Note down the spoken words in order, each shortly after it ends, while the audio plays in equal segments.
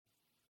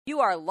You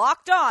are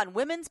Locked On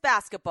Women's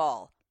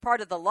Basketball,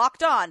 part of the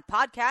Locked On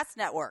Podcast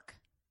Network.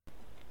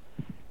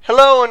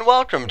 Hello and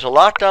welcome to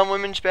Locked On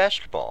Women's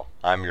Basketball.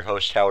 I'm your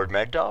host, Howard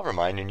Megdal,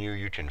 reminding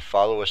you can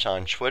follow us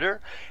on Twitter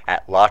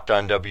at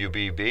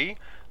LockedOnWBB,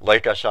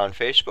 like us on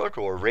Facebook,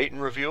 or rate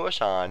and review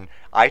us on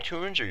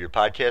iTunes or your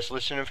podcast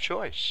listen of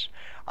choice.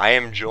 I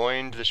am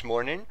joined this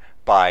morning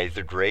by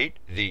the great,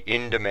 the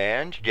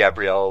in-demand,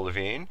 Gabriella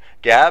Levine.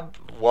 Gab,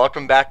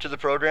 welcome back to the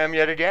program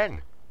yet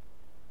again.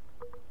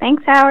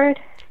 Thanks, Howard.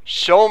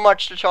 So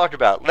much to talk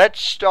about. Let's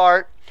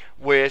start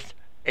with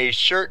a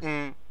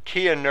certain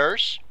Kia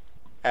Nurse,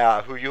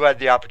 who you had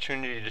the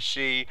opportunity to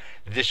see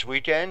this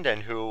weekend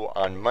and who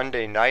on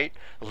Monday night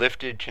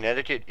lifted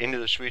Connecticut into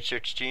the Sweet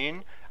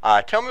 16.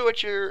 Tell me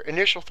what your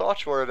initial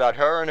thoughts were about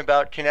her and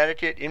about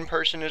Connecticut in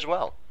person as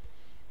well.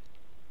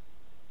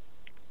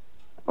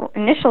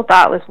 Initial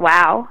thought was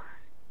wow.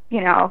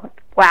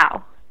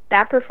 Wow.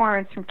 That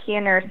performance from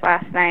Kia Nurse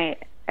last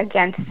night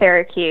against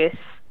Syracuse,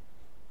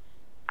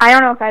 I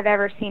don't know if I've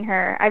ever seen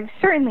her. I've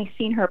certainly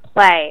seen her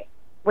play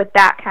with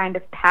that kind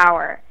of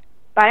power,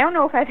 but I don't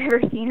know if I've ever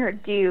seen her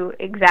do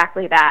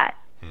exactly that.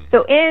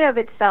 So in and of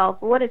itself,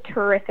 what a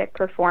terrific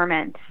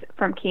performance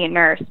from Kia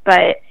Nurse.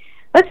 But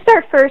let's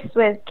start first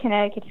with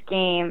Connecticut's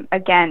game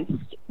against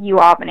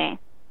UAlbany.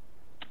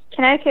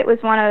 Connecticut was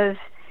one of,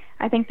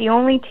 I think, the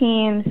only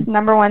teams,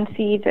 number one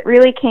seeds, that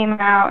really came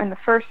out in the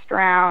first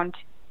round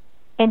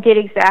and did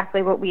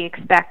exactly what we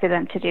expected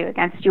them to do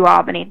against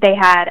UAlbany. They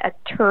had a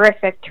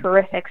terrific,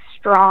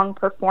 strong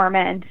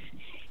performance.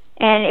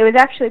 And it was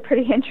actually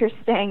pretty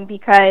interesting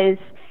because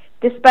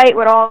despite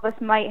what all of us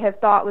might have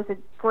thought was a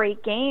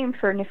great game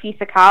for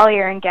Napheesa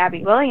Collier and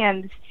Gabby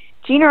Williams,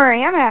 Gina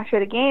Auriemma after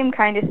the game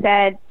kind of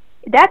said,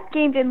 that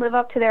game didn't live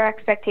up to their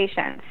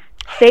expectations.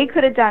 They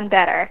could have done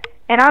better.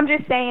 And I'm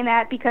just saying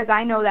that because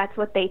I know that's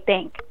what they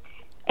think.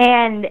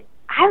 And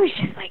I was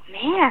just like,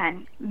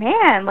 man,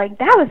 like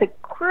that was a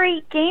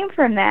great game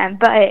from them.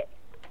 But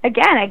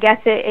again, I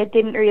guess it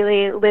didn't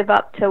really live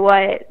up to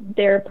what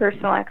their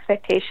personal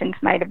expectations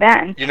might have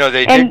been. You know,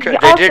 they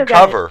did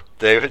cover.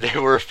 They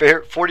were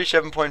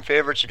 47-point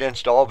favorites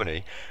against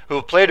Albany,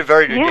 who played a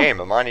very good game.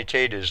 Amani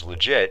Tate is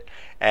legit,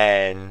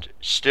 and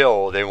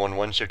still they won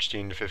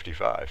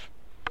 116-55.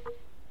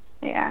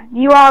 Yeah,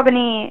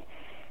 UAlbany,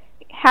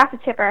 have to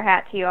tip our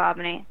hat to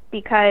UAlbany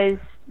because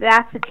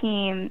that's a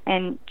team,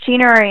 and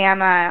Gina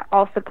Auriemma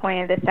also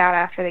pointed this out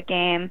after the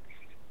game.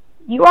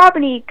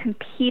 UAlbany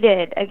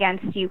competed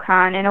against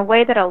UConn in a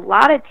way that a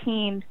lot of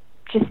teams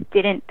just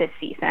didn't this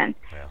season.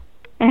 Yeah.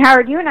 And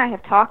Howard, you and I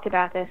have talked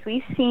about this.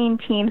 We've seen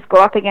teams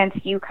go up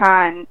against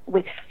UConn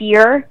with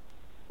fear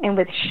and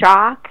with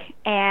shock,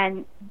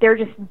 and they're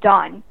just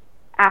done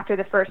after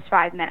the first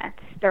 5 minutes.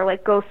 They're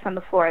like ghosts on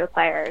the floor, the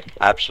players.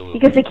 Absolutely.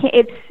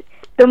 Because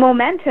the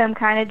momentum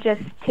kind of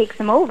just takes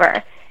them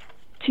over.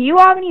 To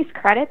UAlbany's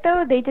credit,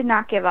 though, they did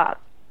not give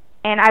up.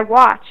 And I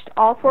watched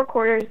all 4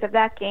 quarters of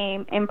that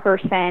game in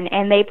person,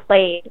 and they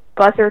played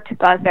buzzer to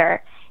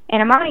buzzer.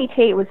 And Amani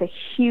Tate was a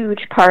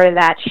huge part of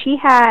that. She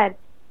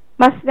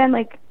must have been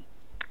like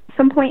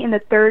some point in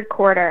the third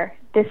quarter,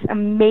 this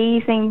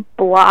amazing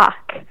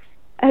block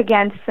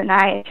against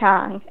Sanaya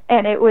Chang.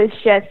 And it was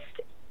just,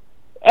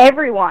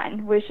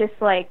 everyone was just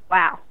like,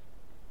 wow,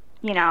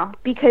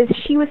 because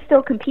she was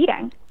still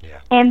competing. Yeah.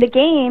 And the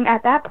game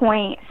at that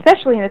point,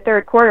 especially in the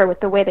third quarter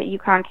with the way that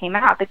UConn came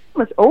out, the game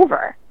was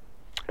over.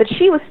 But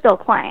she was still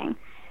playing.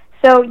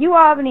 So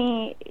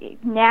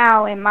UAlbany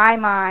now, in my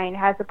mind,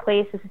 has a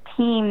place as a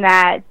team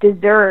that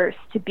deserves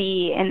to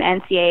be in the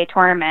NCAA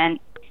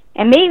tournament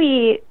and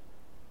maybe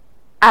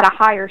at a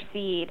higher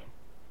seed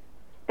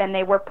than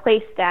they were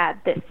placed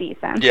at this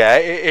season. Yeah,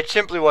 it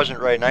simply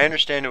wasn't right. And I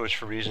understand it was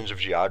for reasons of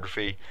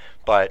geography.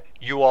 But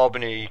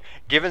UAlbany,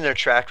 given their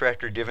track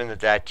record, given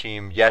that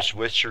team, yes,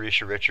 with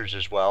Sharisha Richards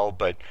as well,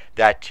 but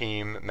that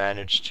team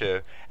managed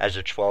to, as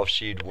a 12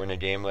 seed, win a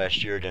game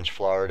last year against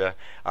Florida.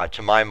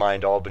 To my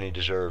mind, Albany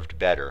deserved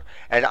better.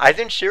 And I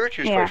think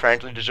Syracuse, quite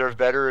frankly, deserved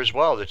better as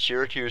well. That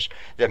Syracuse,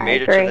 that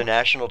made it to the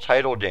national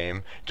title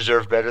game,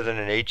 deserved better than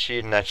an 8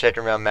 seed in that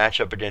second-round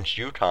matchup against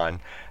UConn.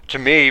 To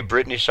me,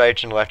 Brittany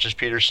Sykes and Alexis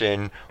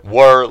Peterson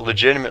were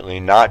legitimately,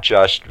 not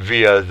just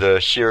via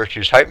the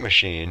Syracuse hype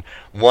machine,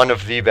 one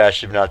of the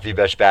best, if not the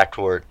best,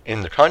 backcourt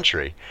in the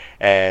country.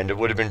 And it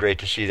would have been great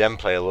to see them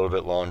play a little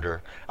bit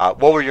longer.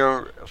 What were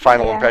your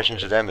final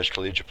impressions of them as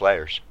collegiate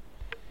players?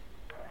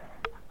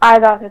 I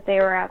thought that they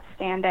were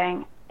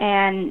outstanding.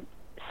 And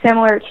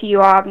similar to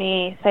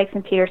UAlbany, Sykes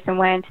and Peterson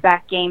went into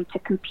that game to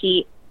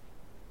compete.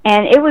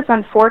 And it was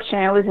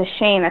unfortunate. It was a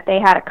shame that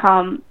they had to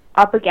come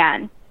up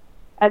again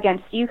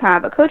against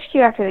UConn. But Coach Q,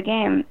 after the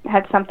game,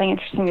 had something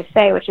interesting to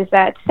say, which is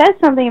that it says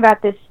something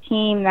about this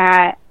team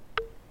that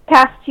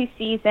past 2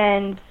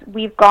 seasons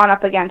we've gone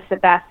up against the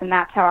best, and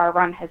that's how our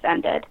run has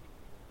ended.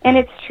 And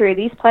it's true.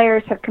 These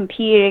players have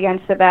competed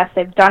against the best.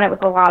 They've done it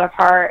with a lot of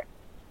heart,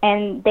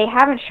 and they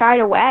haven't shied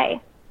away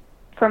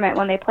from it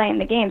when they play in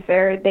the games.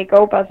 They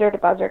go buzzer to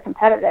buzzer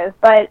competitive.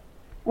 But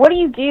what do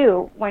you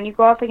do when you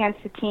go up against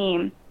a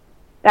team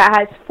that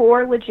has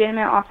 4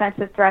 legitimate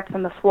offensive threats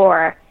on the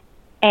floor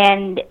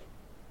And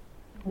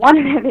one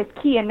of them is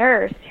Kia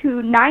Nurse,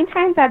 who 9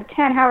 times out of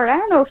 10, Howard, I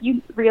don't know if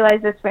you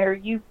realize this or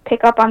you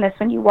pick up on this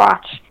when you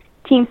watch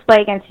teams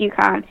play against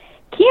UConn.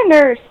 Kia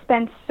Nurse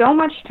spends so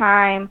much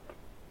time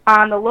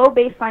on the low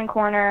baseline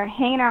corner,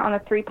 hanging out on the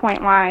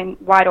three-point line,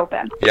 wide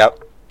open.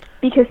 Yep.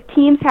 Because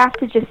teams have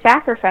to just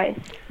sacrifice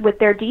with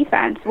their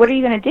defense. What are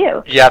you going to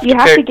do? You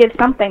have to give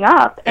something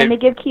up, and they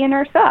give Kia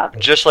Nurse up.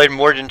 Just like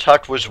Morgan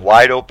Tuck was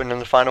wide open in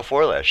the Final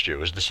Four last year. It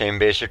was the same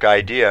basic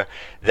idea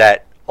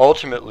that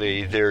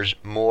ultimately there's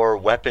more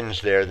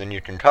weapons there than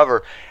you can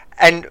cover.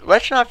 And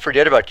let's not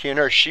forget about Kia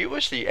Nurse. She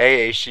was the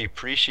AAC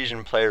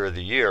preseason player of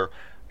the year.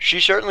 She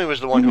certainly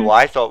was the one who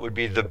I thought would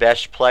be the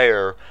best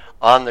player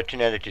on the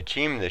Connecticut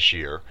team this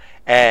year.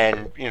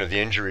 And, the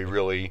injury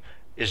really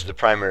is the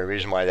primary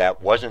reason why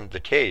that wasn't the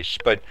case.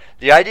 But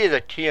the idea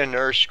that Kia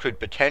Nurse could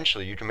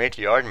potentially, you can make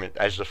the argument,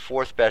 as the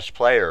 4th best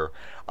player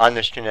on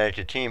this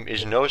Connecticut team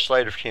is no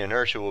slight of Kia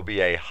Nurse, who will be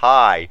a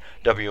high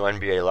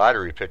WNBA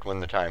lottery pick when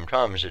the time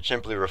comes. It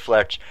simply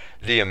reflects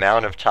the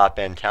amount of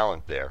top-end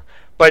talent there.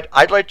 But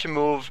I'd like to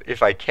move,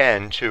 if I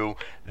can, to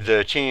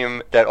the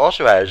team that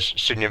also has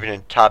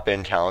significant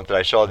top-end talent that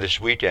I saw this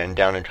weekend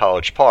down in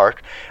College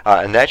Park,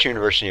 and that's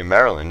University of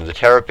Maryland. The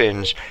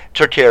Terrapins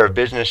took care of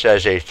business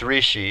as a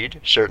 3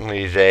 seed.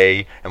 Certainly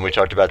they, and we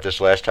talked about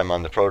this last time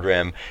on the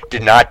program,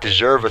 did not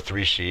deserve a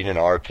 3 seed in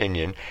our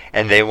opinion,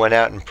 and they went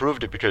out and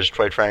proved it because,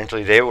 quite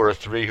frankly, they were a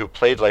 3 who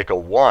played like a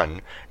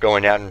 1,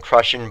 going out and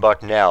crushing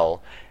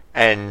Bucknell.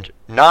 And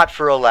not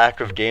for a lack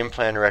of game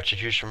plan or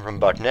execution from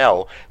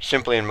Bucknell,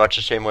 simply in much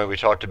the same way we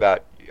talked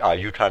about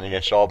UConn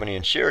against Albany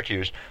and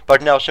Syracuse.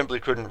 Bucknell simply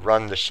couldn't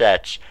run the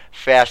sets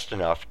fast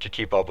enough to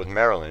keep up with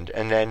Maryland.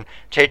 And then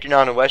taking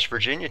on a West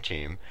Virginia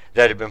team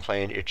that had been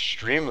playing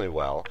extremely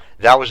well,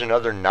 that was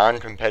another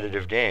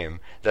non-competitive game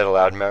that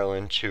allowed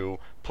Maryland to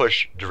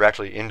push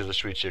directly into the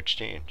Sweet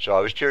 16. So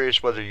I was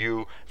curious whether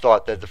you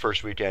thought that the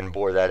first weekend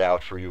bore that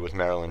out for you with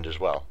Maryland as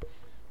well.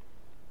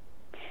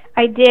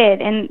 I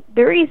did, and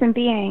the reason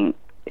being,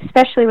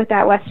 especially with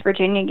that West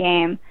Virginia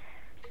game,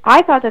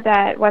 I thought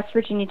that West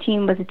Virginia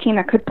team was a team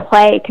that could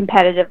play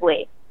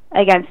competitively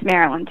against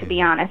Maryland, to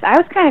be honest. I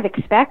was kind of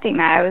expecting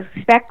that. I was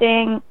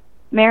expecting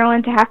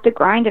Maryland to have to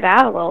grind it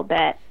out a little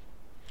bit.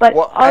 But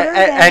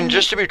and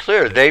just to be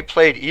clear, they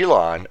played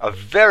Elon, a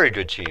very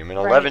good team, an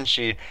 11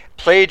 seed,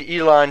 played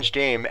Elon's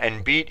game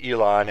and beat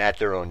Elon at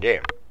their own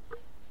game.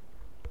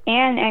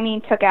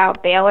 And, took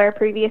out Baylor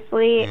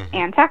previously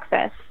and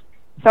Texas.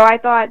 So I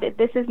thought that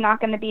this is not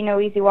going to be no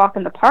easy walk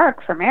in the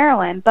park for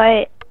Maryland,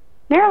 but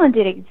Maryland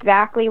did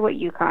exactly what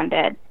UConn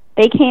did.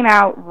 They came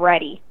out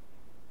ready,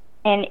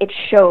 and it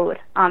showed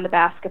on the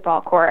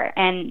basketball court.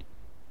 And,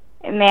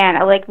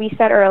 man, like we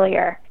said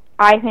earlier,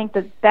 I think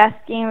the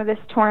best game of this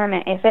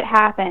tournament, if it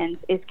happens,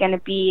 is going to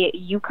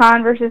be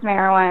UConn versus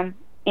Maryland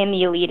in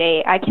the Elite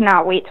Eight. I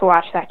cannot wait to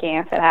watch that game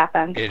if it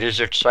happens. It is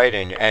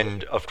exciting,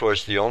 and of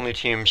course the only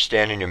team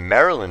standing in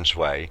Maryland's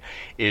way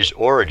is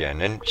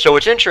Oregon. And so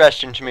it's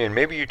interesting to me, and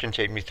maybe you can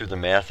take me through the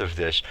math of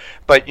this,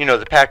 but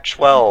the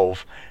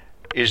Pac-12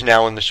 is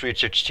now in the Sweet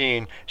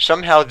 16.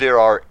 Somehow there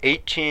are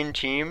 18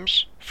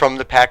 teams from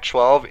the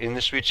Pac-12 in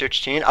the Sweet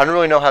 16. I don't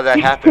really know how that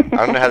happened.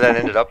 I don't know how that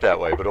ended up that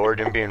way, but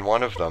Oregon being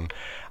one of them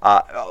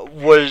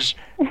was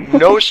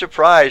no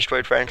surprise,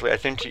 quite frankly, I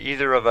think, to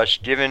either of us,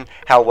 given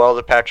how well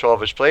the Pac-12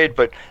 has played.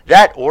 But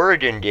that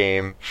Oregon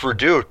game for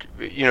Duke,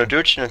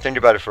 Duke's going to think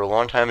about it for a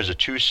long time as a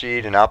 2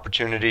 seed, an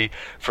opportunity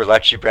for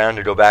Lexi Brown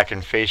to go back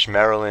and face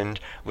Maryland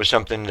was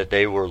something that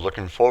they were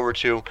looking forward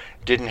to.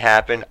 Didn't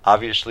happen.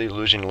 Obviously,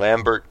 losing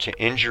Lambert to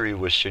injury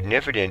was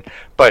significant,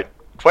 but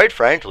quite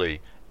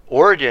frankly,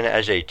 Oregon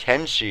as a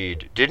 10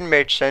 seed didn't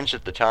make sense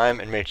at the time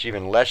and makes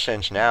even less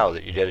sense now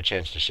that you get a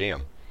chance to see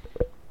them.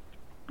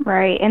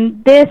 Right,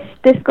 and this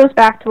goes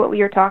back to what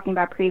we were talking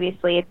about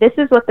previously. This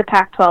is what the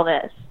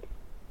Pac-12 is.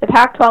 The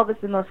Pac-12 is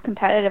the most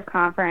competitive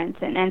conference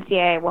in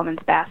NCAA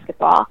women's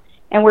basketball,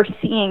 and we're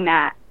seeing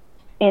that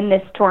in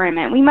this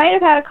tournament. We might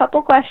have had a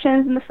couple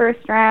questions in the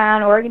first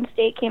round. Oregon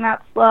State came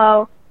out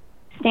slow.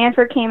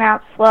 Stanford came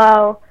out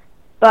slow.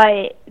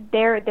 But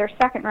their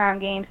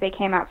second-round games, they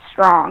came out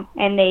strong,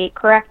 and they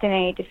corrected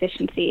any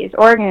deficiencies.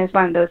 Oregon is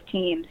one of those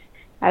teams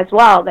as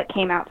well that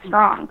came out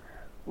strong.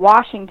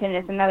 Washington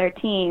is another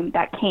team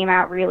that came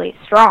out really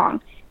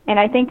strong. And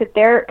I think that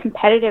their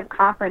competitive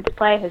conference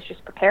play has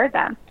just prepared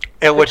them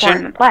and for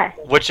tournament play.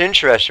 What's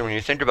interesting when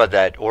you think about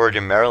that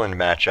Oregon-Maryland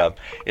matchup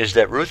is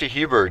that Ruthie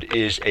Hebard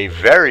is a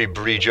very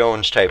Bree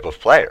Jones type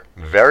of player.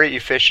 Very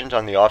efficient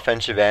on the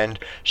offensive end,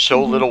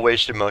 so little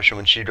wasted motion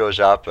when she goes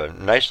up, a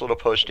nice little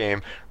post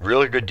game,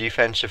 really good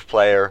defensive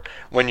player.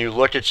 When you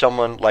look at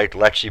someone like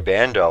Lexi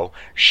Bando,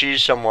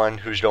 she's someone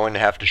who's going to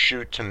have to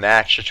shoot to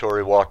match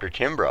Satori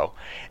Walker-Kimbrough.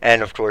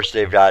 And of course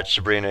they've got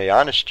Sabrina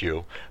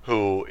Ionescu,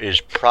 who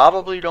is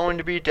probably going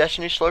to be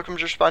Destiny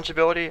Slocum's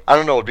responsibility. I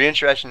don't know, it'll be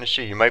interesting to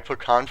see. You might put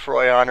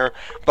Confroy on her,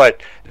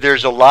 but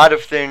there's a lot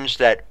of things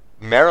that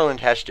Maryland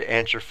has to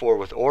answer for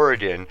with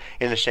Oregon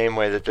in the same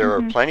way that there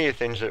are plenty of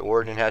things that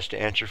Oregon has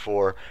to answer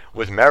for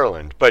with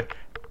Maryland. But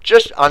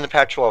just on the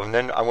Pac-12, and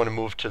then I want to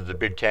move to the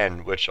Big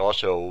Ten, which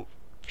also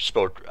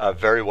spoke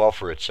very well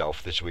for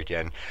itself this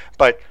weekend.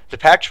 But the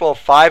Pac-12,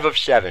 5 of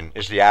 7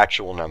 is the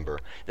actual number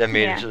that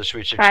made it to the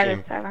Sweet 16. 5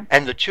 of 7.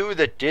 And the two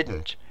that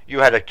didn't, you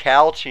had a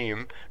Cal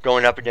team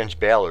going up against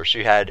Baylor, so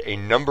you had a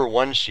number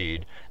 1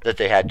 seed that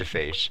they had to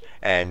face.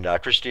 And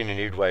Christina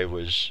Needway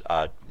was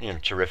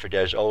terrific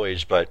as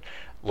always, but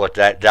look,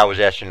 that was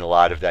asking a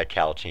lot of that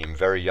Cal team,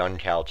 very young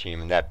Cal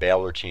team, and that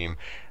Baylor team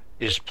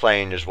is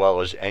playing as well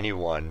as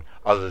anyone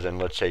other than,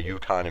 let's say,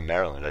 UConn and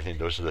Maryland. I think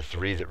those are the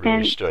three that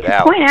really stood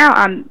out. To point out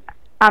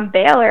on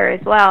Baylor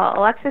as well,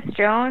 Alexis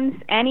Jones,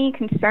 any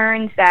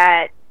concerns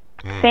that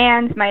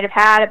fans might have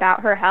had about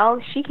her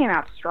health, she came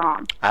out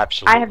strong.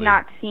 Absolutely. I have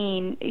not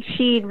seen,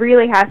 she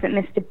really hasn't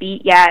missed a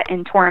beat yet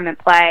in tournament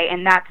play,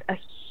 and that's a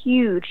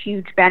huge,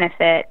 huge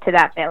benefit to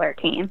that Baylor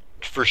team.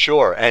 For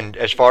sure. And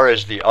as far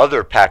as the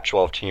other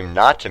Pac-12 team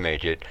not to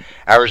make it,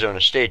 Arizona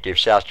State gave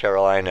South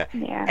Carolina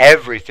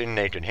everything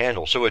they could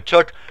handle. So it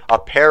took a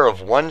pair of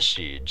 1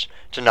 seeds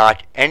to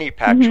knock any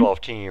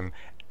Pac-12 team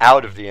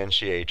out of the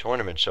NCAA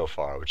tournament so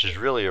far, which is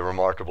really a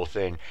remarkable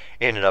thing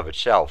in and of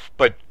itself.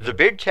 But the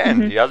Big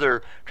Ten, the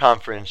other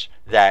conference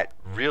that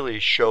really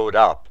showed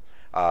up,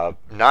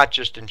 not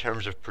just in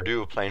terms of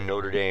Purdue playing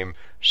Notre Dame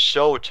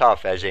so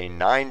tough as a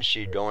 9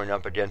 seed going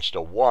up against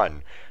a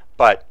 1,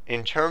 but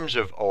in terms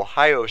of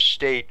Ohio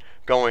State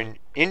going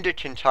into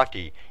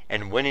Kentucky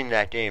and winning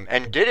that game,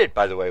 and did it,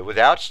 by the way,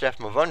 without Steph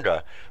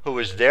Mavunda, who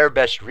was their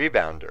best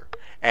rebounder.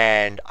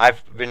 And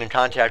I've been in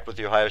contact with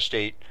the Ohio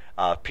State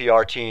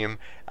PR team.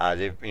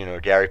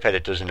 Gary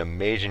Pettit does an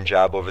amazing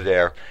job over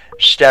there.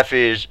 Steph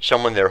is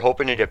someone they're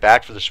hoping to get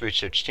back for the Sweet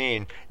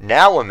 16.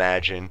 Now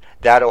imagine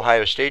that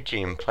Ohio State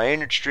team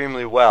playing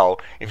extremely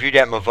well. If you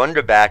get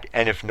Mavunda back,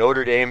 and if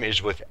Notre Dame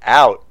is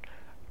without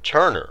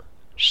Turner,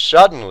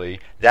 suddenly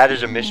that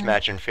is a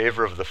mismatch in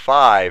favor of the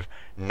 5,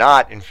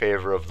 not in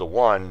favor of the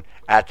 1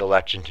 at the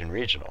Lexington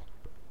Regional.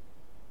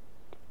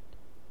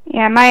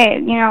 Yeah,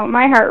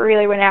 my heart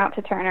really went out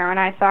to Turner when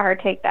I saw her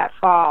take that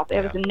fall.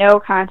 It was a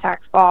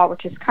no-contact fall,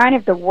 which is kind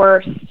of the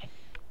worst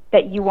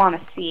that you want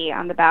to see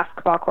on the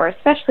basketball court,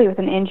 especially with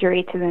an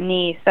injury to the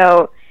knee.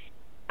 So,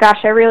 gosh,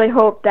 I really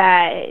hope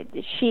that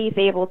she's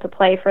able to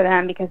play for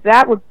them, because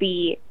that would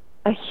be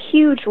a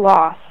huge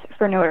loss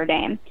for Notre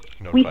Dame.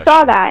 We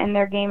saw that in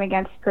their game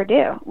against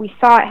Purdue. We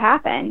saw it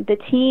happen. The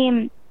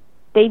team,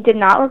 they did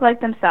not look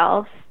like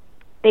themselves.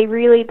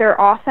 Their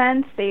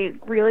offense, they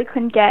really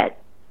couldn't get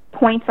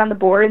points on the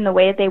board in the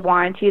way that they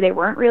wanted to. They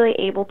weren't really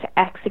able to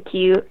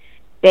execute.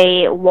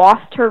 They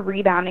lost her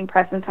rebounding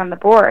presence on the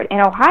board.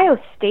 And Ohio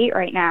State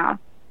right now,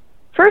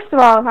 first of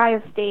all,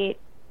 Ohio State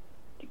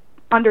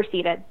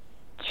underseeded.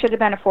 Should have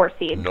been a 4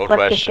 seed.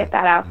 Let's just get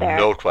that out there.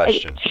 No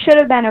question. It should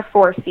have been a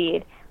 4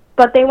 seed.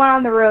 But they went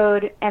on the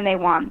road and they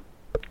won.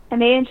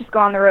 And they didn't just go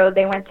on the road,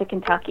 they went to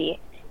Kentucky.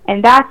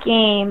 And that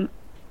game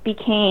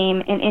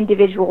became an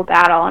individual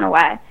battle in a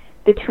way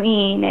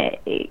between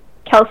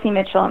Kelsey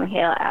Mitchell and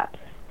Michaela Epps.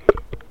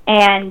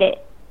 And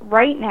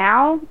right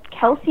now,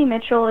 Kelsey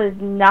Mitchell is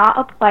not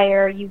a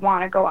player you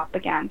want to go up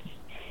against.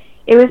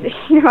 It was,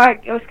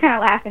 I was kind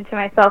of laughing to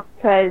myself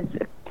because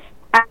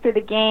after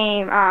the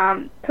game,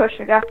 Coach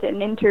McGuff did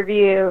an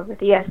interview with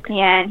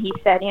ESPN. He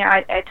said,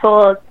 I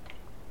told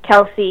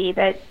Kelsey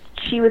that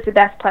she was the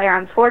best player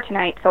on the floor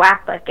tonight, so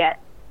act like it.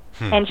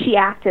 And she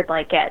acted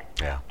like it.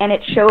 Yeah. And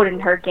it showed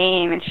in her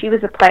game, and she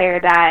was a player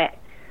that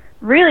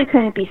really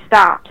couldn't be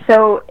stopped.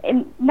 So,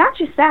 and not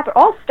just that, but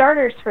all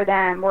starters for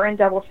them were in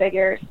double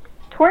figures.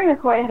 Tori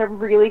McCoy had a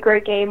really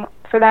great game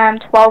for them,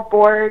 12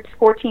 boards,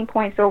 14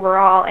 points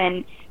overall,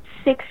 and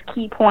 6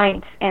 key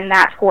points in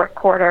that fourth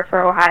quarter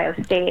for Ohio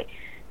State.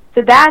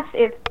 So that's,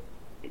 if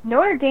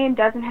Notre Dame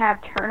doesn't have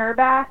Turner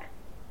back,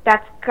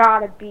 that's got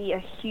to be a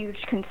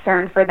huge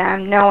concern for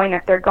them, knowing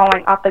that they're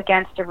going up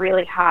against a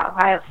really hot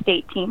Ohio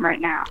State team right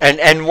now.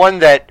 And one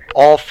that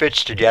all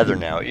fits together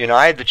now.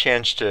 I had the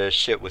chance to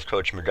sit with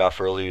Coach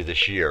McGuff earlier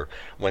this year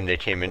when they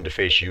came in to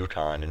face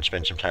UConn and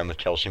spend some time with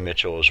Kelsey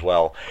Mitchell as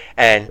well.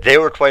 And they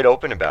were quite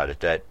open about it,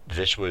 that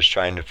this was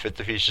trying to fit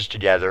the pieces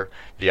together.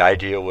 The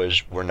idea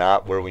was, we're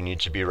not where we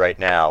need to be right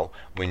now.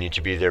 We need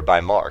to be there by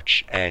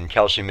March. And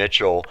Kelsey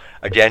Mitchell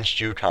against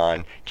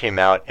UConn came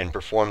out and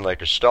performed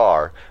like a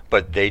star,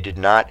 but they did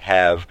not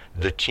have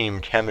the team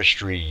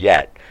chemistry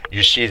yet.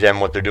 You see them,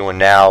 what they're doing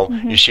now.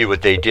 You see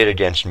what they did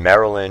against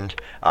Maryland,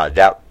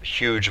 that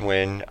huge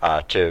win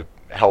to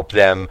help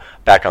them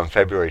back on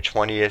February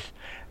 20th.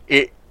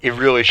 It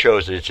really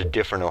shows that it's a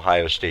different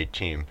Ohio State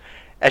team.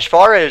 As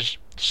far as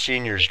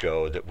seniors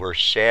go that we're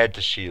sad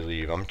to see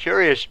leave, I'm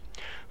curious,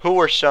 who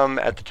are some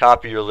at the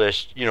top of your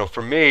list?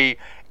 For me,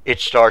 it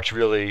starts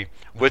really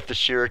with the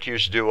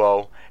Syracuse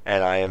duo,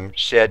 and I am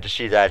sad to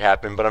see that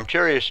happen. But I'm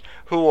curious,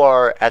 who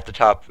are at the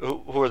top?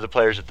 Who are the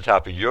players at the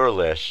top of your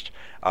list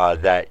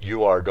that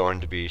you are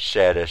going to be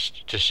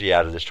saddest to see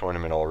out of this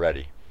tournament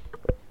already?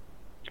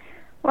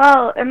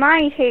 Well, in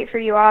my hate for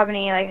you,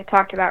 Albany, like I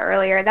talked about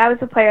earlier, that was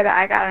a player that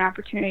I got an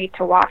opportunity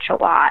to watch a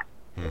lot.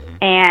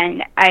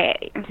 And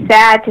I'm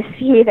sad to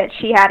see that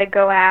she had to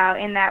go out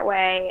in that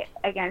way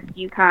against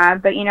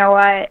UConn. But you know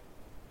what?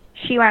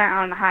 She went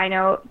out on a high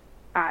note.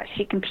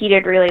 She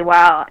competed really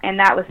well, and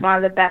that was one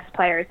of the best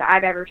players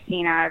I've ever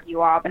seen out of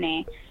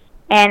UAlbany.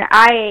 And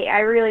I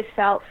really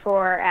felt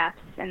for Epps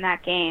in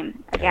that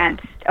game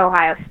against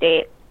Ohio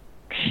State.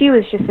 She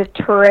was just a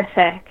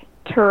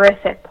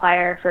terrific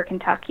player for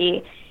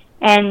Kentucky.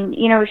 And,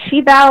 you know,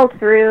 she battled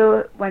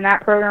through when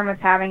that program was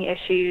having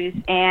issues,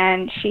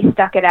 and she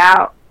stuck it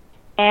out.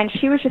 And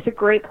she was just a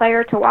great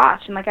player to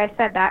watch. And like I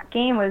said, that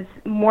game was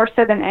more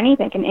so than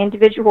anything an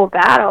individual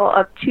battle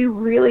of two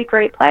really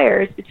great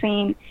players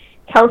between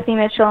Kelsey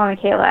Mitchell and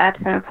Michaela Epps.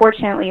 And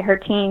unfortunately, her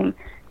team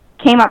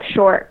came up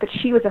short, but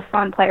she was a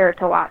fun player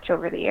to watch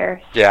over the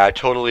years. Yeah, I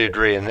totally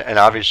agree. And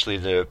obviously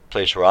the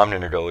place where I'm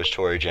going to go is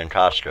Tori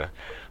Jankowska,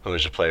 who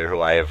is a player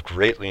who I have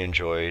greatly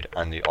enjoyed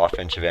on the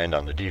offensive end,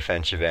 on the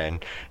defensive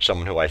end,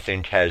 someone who I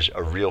think has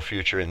a real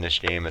future in this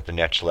game at the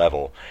next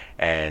level.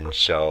 And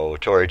so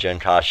Tori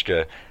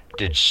Jankowska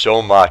did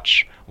so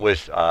much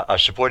with a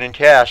supporting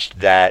cast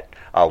that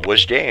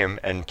was game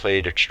and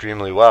played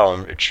extremely well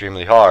and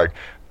extremely hard.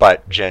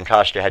 But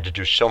Jankowska had to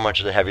do so much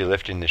of the heavy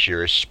lifting this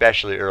year,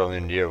 especially early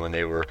in the year when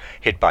they were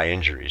hit by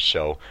injuries.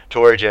 So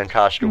Tori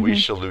Jankowska, we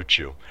salute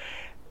you.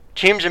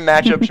 Teams and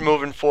matchups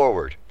moving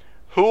forward.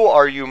 Who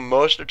are you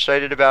most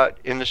excited about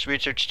in the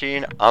Sweet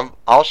 16?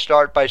 I'll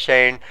start by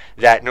saying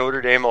that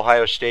Notre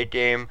Dame-Ohio State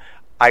game,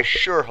 I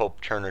sure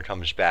hope Turner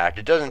comes back.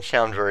 It doesn't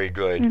sound very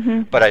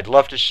good, but I'd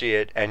love to see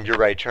it. And you're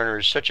right, Turner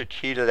is such a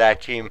key to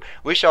that team.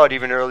 We saw it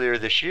even earlier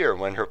this year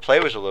when her play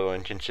was a little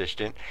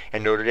inconsistent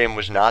and Notre Dame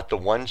was not the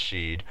 1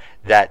 seed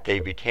that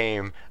they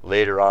became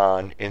later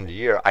on in the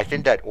year. I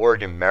think that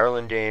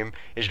Oregon-Maryland game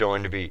is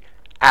going to be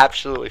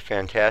absolutely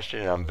fantastic,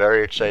 and I'm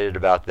very excited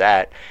about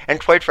that. And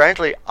quite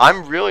frankly,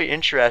 I'm really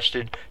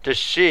interested to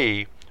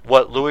see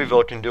what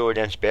Louisville can do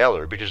against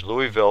Baylor, because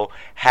Louisville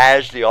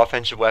has the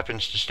offensive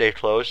weapons to stay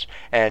close,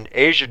 and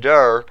Asia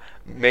Durr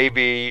may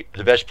be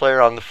the best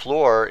player on the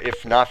floor,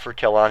 if not for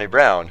Kelani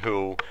Brown,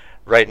 who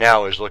right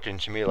now is looking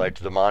to me like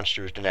the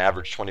monster is going to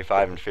average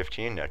 25 and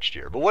 15 next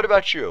year. But what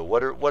about you?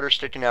 What are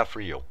sticking out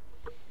for you?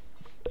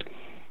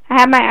 I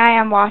have my eye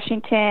on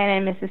Washington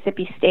and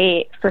Mississippi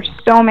State for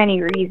so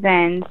many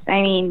reasons.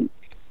 I mean,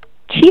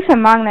 chief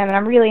among them, and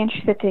I'm really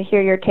interested to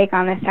hear your take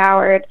on this,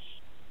 Howard,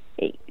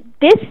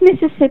 this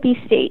Mississippi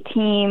State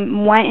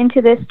team went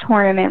into this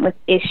tournament with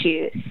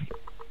issues.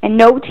 And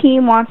no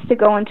team wants to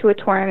go into a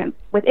tournament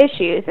with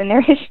issues. And their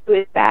issue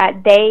is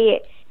that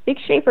Vic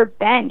Schaefer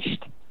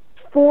benched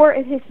 4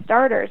 of his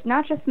starters,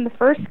 not just in the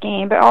first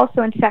game, but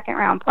also in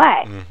second-round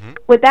play.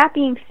 With that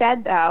being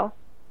said, though,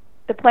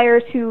 the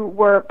players who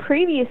were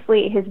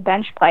previously his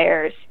bench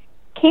players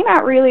came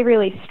out really,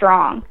 really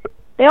strong.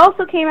 They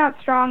also came out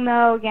strong,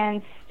 though,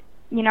 against,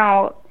 you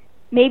know,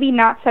 maybe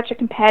not such a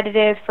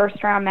competitive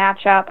first-round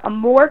matchup, a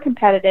more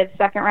competitive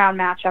second-round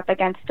matchup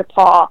against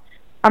DePaul.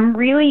 I'm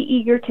really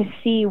eager to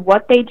see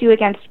what they do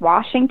against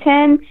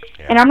Washington,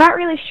 and I'm not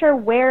really sure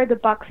where the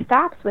buck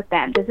stops with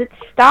them. Does it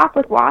stop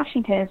with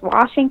Washington? Is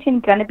Washington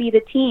going to be the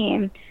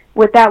team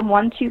with that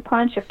 1-2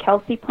 punch of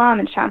Kelsey Plum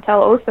and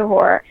Chantel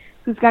Osahor,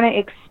 who's going to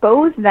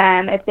expose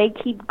them if they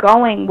keep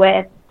going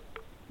with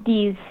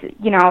these,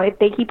 you know, if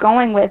they keep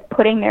going with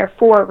putting their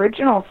 4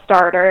 original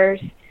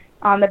starters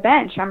on the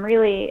bench? I'm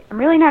really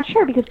not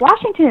sure, because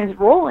Washington is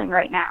rolling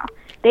right now.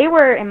 They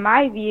were, in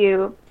my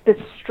view, the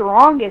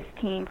strongest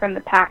team from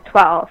the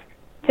Pac-12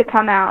 to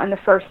come out in the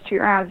first 2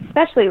 rounds,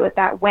 especially with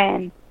that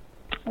win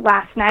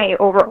last night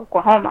over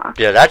Oklahoma.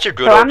 Yeah, that's a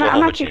good Oklahoma team. I'm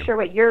not too sure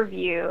what your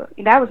view.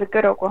 That was a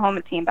good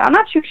Oklahoma team, but I'm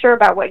not too sure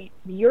about what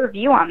your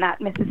view on that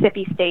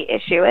Mississippi State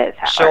issue is,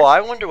 Howard. So I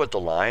wonder what the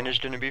line is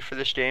going to be for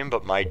this game,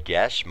 but my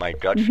guess, my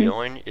gut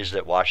feeling is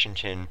that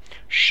Washington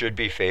should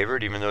be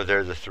favored, even though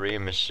they're the 3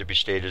 and Mississippi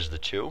State is the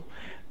 2.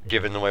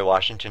 Given the way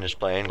Washington is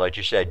playing, like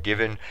you said,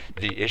 given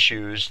the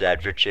issues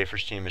that Vic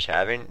Schaefer's team is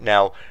having.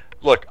 Now,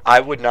 look, I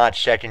would not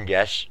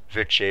second-guess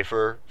Vic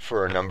Schaefer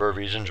for a number of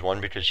reasons. One,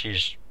 because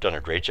he's done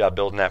a great job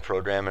building that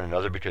program, and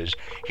another, because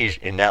he's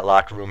in that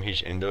locker room,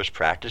 he's in those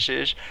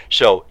practices.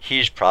 So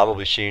he's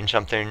probably seeing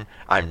something.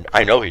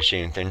 I know he's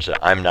seeing things that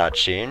I'm not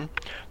seeing,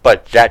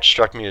 but that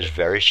struck me as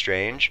very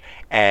strange,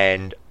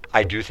 and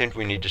I do think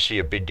we need to see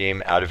a big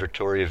game out of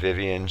Victoria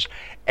Vivians,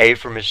 A,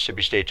 for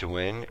Mississippi State to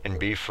win, and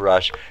B, for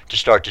us to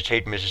start to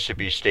take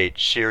Mississippi State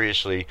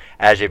seriously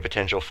as a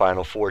potential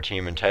Final Four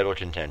team and title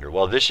contender.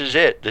 Well, this is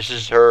it. This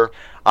is her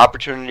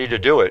opportunity to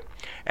do it,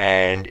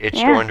 and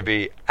it's going to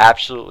be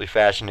absolutely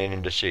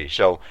fascinating to see.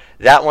 So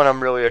that one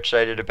I'm really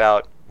excited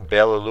about.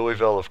 Baylor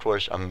Louisville, of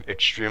course, I'm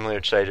extremely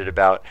excited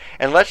about.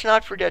 And let's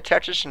not forget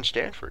Texas and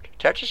Stanford.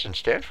 Texas and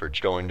Stanford's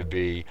going to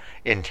be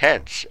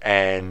intense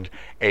and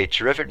a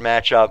terrific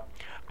matchup.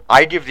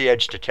 I give the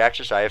edge to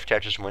Texas. I have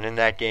Texas winning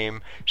that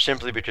game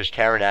simply because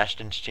Karen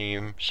Aston's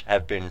teams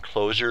have been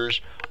closers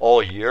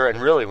all year.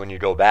 And really, when you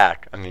go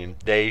back, I mean,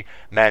 they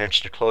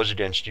managed to close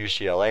against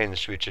UCLA in the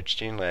Sweet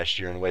 16 last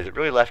year in a way that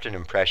really left an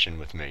impression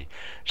with me.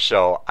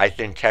 So I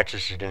think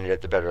Texas is going to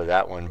get the better of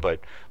that one.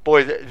 But,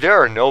 boy,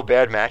 there are no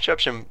bad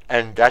matchups.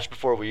 And that's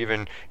before we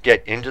even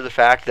get into the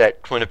fact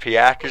that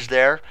Quinnipiac is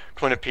there.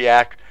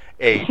 Quinnipiac,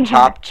 a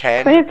top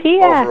 10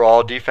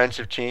 overall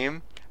defensive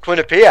team.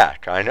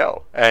 Quinnipiac, I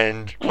know.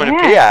 And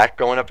Quinnipiac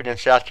going up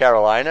against South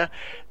Carolina,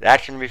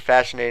 that's going to be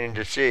fascinating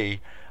to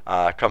see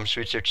come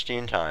Sweet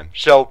 16 time.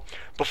 So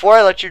before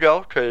I let you go,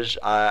 because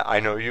I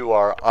know you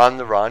are on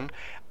the run,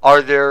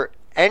 are there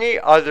any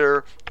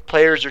other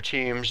players or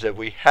teams that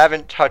we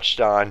haven't touched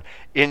on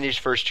in these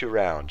first two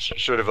rounds?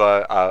 Sort of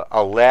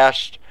a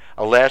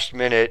last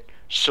minute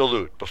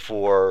salute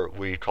before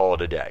we call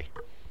it a day.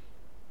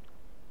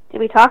 Did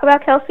we talk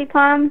about Kelsey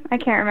Plum? I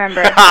can't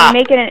remember. We're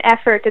making an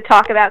effort to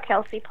talk about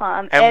Kelsey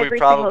Plum and every we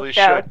probably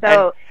single show. should.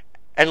 So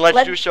and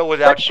let's do so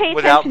without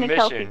missing.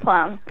 Kelsey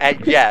Plum.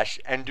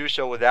 And do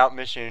so without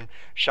missing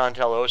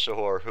Chantel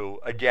Osahor,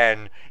 who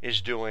again is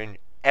doing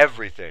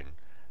everything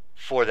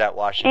for that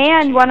Washington team.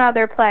 And one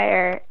other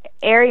player,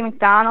 Ari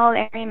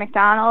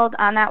McDonald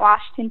on that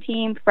Washington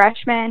team,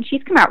 freshman.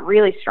 She's come out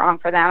really strong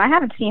for them. I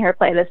haven't seen her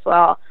play this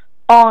well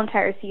all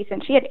entire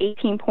season. She had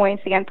 18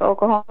 points against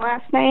Oklahoma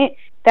last night.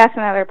 That's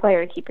another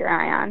player to keep your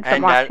eye on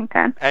from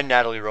Washington. And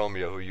Natalie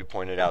Romeo, who you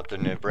pointed out, the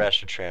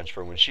Nebraska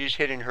transfer, when she's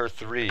hitting her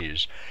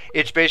threes,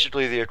 it's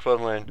basically the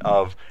equivalent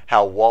of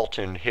how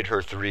Walton hit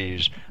her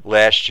threes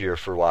last year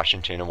for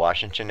Washington, and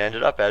Washington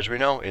ended up, as we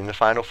know, in the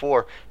Final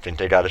Four. Think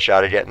they got a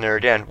shot at getting there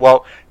again.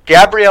 Well,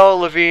 Gabriella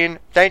Levine,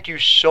 thank you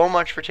so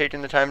much for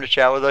taking the time to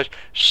chat with us.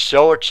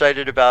 So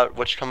excited about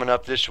what's coming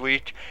up this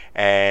week,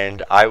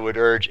 and I would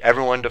urge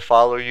everyone to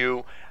follow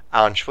you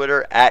on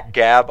Twitter at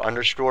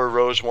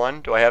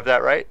Gab_Rose1. Do I have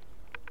that right?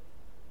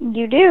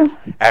 You do.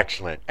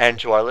 Excellent. And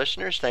to our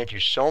listeners, thank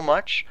you so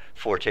much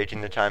for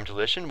taking the time to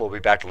listen. We'll be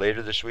back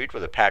later this week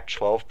with a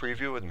Pac-12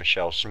 preview with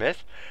Michelle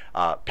Smith.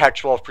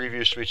 Pac-12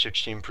 preview, Sweet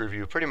 16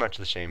 preview, pretty much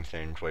the same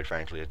thing, quite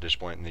frankly, at this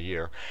point in the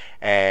year.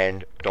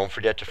 And don't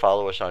forget to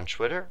follow us on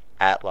Twitter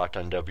at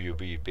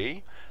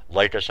LockedOnWBB.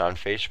 Like us on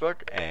Facebook,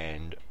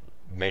 and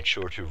make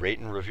sure to rate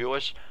and review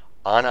us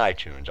on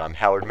iTunes. I'm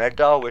Howard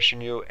Megdal,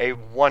 wishing you a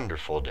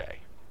wonderful day.